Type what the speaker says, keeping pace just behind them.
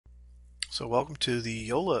So welcome to the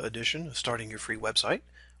Yola edition of Starting Your Free Website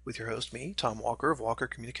with your host, me, Tom Walker of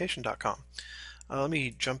WalkerCommunication.com. Let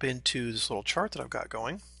me jump into this little chart that I've got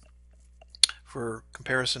going for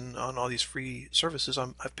comparison on all these free services.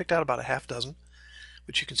 I've picked out about a half dozen,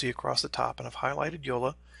 which you can see across the top, and I've highlighted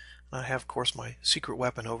Yola. I have, of course, my secret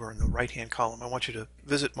weapon over in the right-hand column. I want you to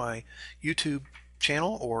visit my YouTube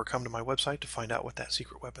channel or come to my website to find out what that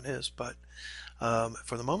secret weapon is. But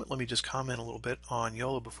for the moment, let me just comment a little bit on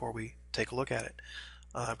Yola before we take a look at it.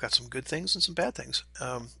 I've got some good things and some bad things.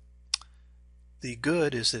 The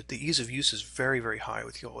good is that the ease of use is very, very high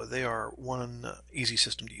with Yola. They are one easy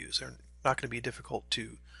system to use. They're not going to be difficult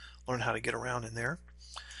to learn how to get around in there.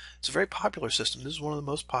 It's a very popular system. This is one of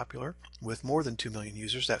the most popular with more than 2 million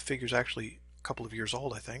users. That figure's actually a couple of years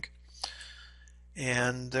old, I think.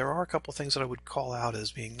 And there are a couple of things that I would call out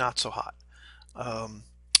as being not so hot.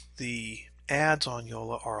 The ads on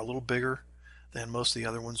Yola are a little bigger than most of the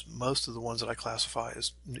other ones. Most of the ones that I classify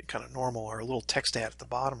as kind of normal are a little text ad at the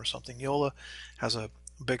bottom or something. Yola has a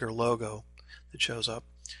bigger logo that shows up.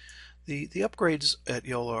 The upgrades at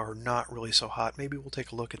Yola are not really so hot. Maybe we'll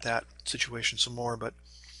take a look at that situation some more, but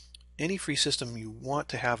any free system you want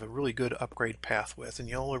to have a really good upgrade path with, and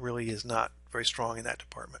Yola really is not very strong in that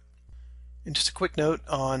department. And just a quick note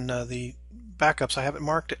on the backups. I have it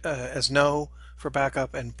marked as no for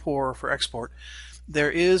backup and poor for export.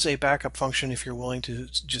 There is a backup function if you're willing to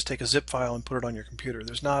just take a zip file and put it on your computer.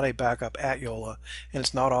 There's not a backup at Yola, and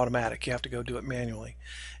it's not automatic. You have to go do it manually.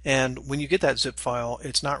 And when you get that zip file,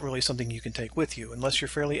 it's not really something you can take with you. Unless you're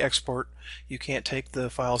fairly expert, you can't take the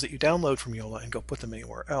files that you download from Yola and go put them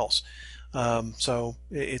anywhere else. So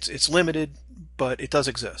it's limited, but it does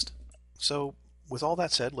exist. So with all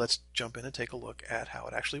that said, let's jump in and take a look at how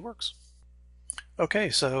it actually works. Okay,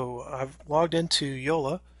 so I've logged into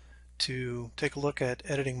Yola to take a look at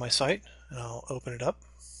editing my site, and I'll open it up.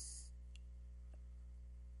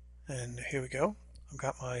 And here we go. I've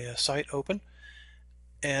got my site open,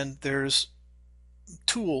 and there's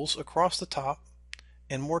tools across the top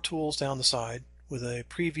and more tools down the side with a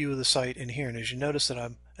preview of the site in here. And as you notice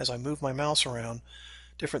that as I move my mouse around,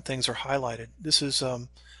 different things are highlighted. This is a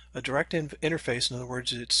direct interface. In other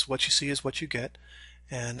words, it's what you see is what you get.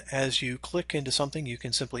 And as you click into something, you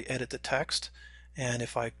can simply edit the text. And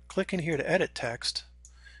if I click in here to edit text,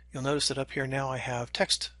 you'll notice that up here now I have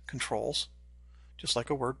text controls, just like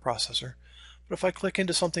a word processor. But if I click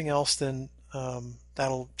into something else, then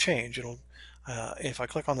that'll change. If I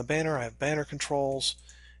click on the banner, I have banner controls.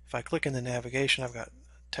 If I click in the navigation, I've got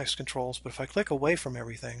text controls. But if I click away from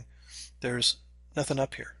everything, there's nothing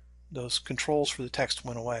up here. Those controls for the text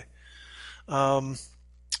went away.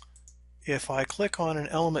 If I click on an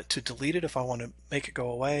element to delete it, if I want to make it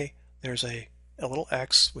go away, there's a little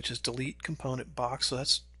X, which is delete component box. So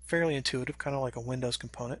that's fairly intuitive, kind of like a Windows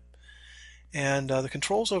component. And the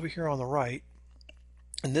controls over here on the right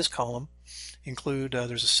in this column include,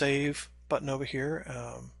 there's a save button over here,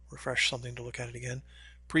 refresh something to look at it again,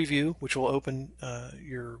 preview, which will open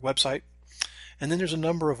your website, and then there's a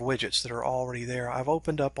number of widgets that are already there. I've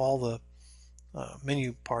opened up all the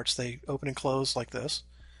menu parts. They open and close like this,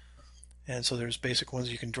 and so there's basic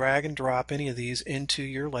ones. You can drag and drop any of these into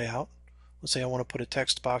your layout. Let's say I want to put a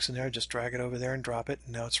text box in there, just drag it over there and drop it,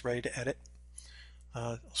 and now it's ready to edit.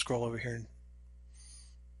 I'll scroll over here and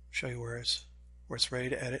show you where it's ready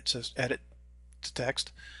to edit. It says edit to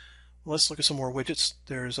text. Well, let's look at some more widgets.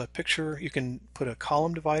 There's a picture. You can put a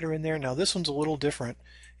column divider in there. Now this one's a little different.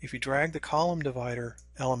 If you drag the column divider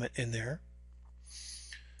element in there,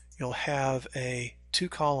 you'll have a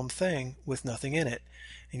two-column thing with nothing in it.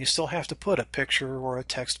 And you still have to put a picture or a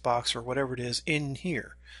text box or whatever it is in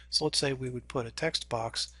here. So let's say we would put a text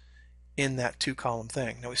box in that two-column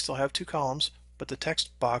thing. Now we still have two columns, but the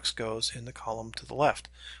text box goes in the column to the left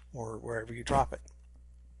or wherever you drop it.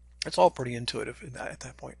 It's all pretty intuitive at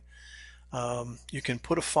that point. You can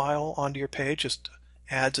put a file onto your page, just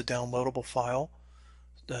adds a downloadable file.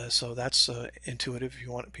 So that's intuitive if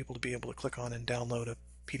you want people to be able to click on and download a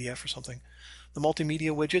PDF or something. The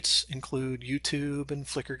multimedia widgets include YouTube and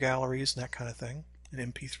Flickr galleries and that kind of thing,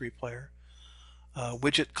 an MP3 player.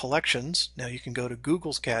 Widget collections. Now you can go to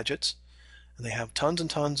Google's gadgets, and they have tons and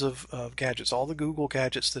tons of gadgets. All the Google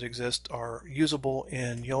gadgets that exist are usable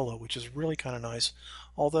in Yola, which is really kind of nice.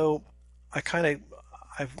 Although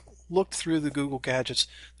I've looked through the Google gadgets.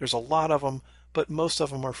 There's a lot of them, but most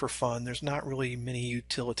of them are for fun. There's not really many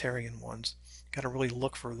utilitarian ones. Got to really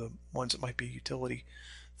look for the ones that might be utility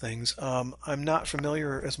things. I'm not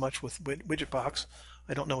familiar as much with Widgetbox.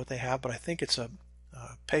 I don't know what they have, but I think it's a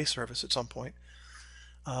pay service at some point.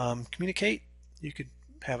 Communicate. You could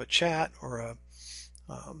have a chat or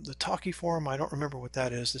the Talkie forum. I don't remember what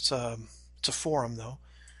that is. It's It's a forum though.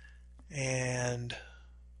 And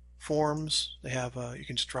forms, they have you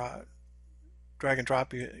can just drag and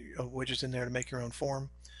drop widgets in there to make your own form.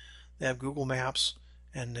 They have Google Maps,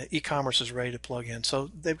 and e-commerce is ready to plug in. So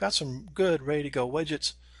they've got some good ready to go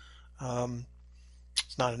widgets.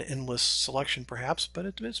 It's not an endless selection perhaps, but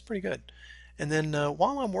it's pretty good. And then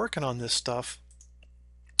while I'm working on this stuff,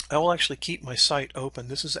 I will actually keep my site open.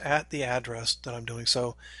 This is at the address that I'm doing.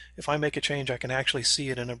 So if I make a change, I can actually see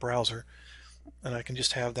it in a browser, and I can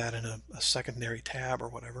just have that in a secondary tab or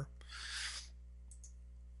whatever.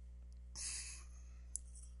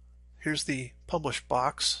 Here's the publish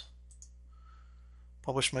box.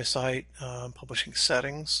 Publish my site, publishing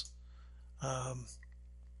settings.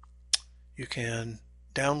 You can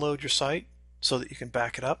download your site so that you can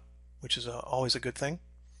back it up, which is always a good thing.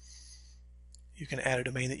 You can add a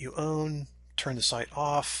domain that you own, turn the site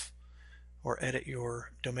off, or edit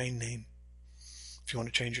your domain name if you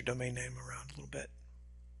want to change your domain name around a little bit.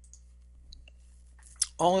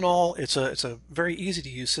 All in all, it's a very easy to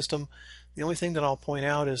use system. The only thing that I'll point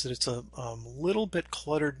out is that it's a little bit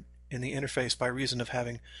cluttered in the interface by reason of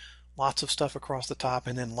having lots of stuff across the top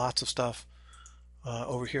and then lots of stuff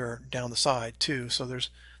over here down the side too. So there's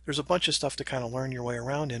a bunch of stuff to kind of learn your way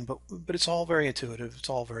around in, but it's all very intuitive. It's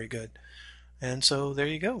all very good. And so there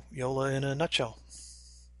you go, Yola in a nutshell.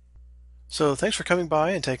 So thanks for coming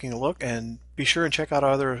by and taking a look, and be sure and check out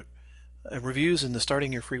our other reviews in the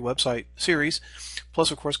Starting Your Free Website series.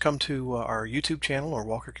 Plus, of course, come to our YouTube channel or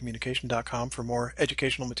walkercommunication.com for more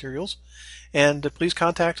educational materials. And please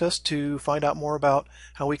contact us to find out more about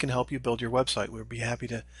how we can help you build your website. We'd be happy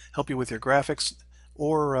to help you with your graphics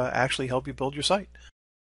or actually help you build your site.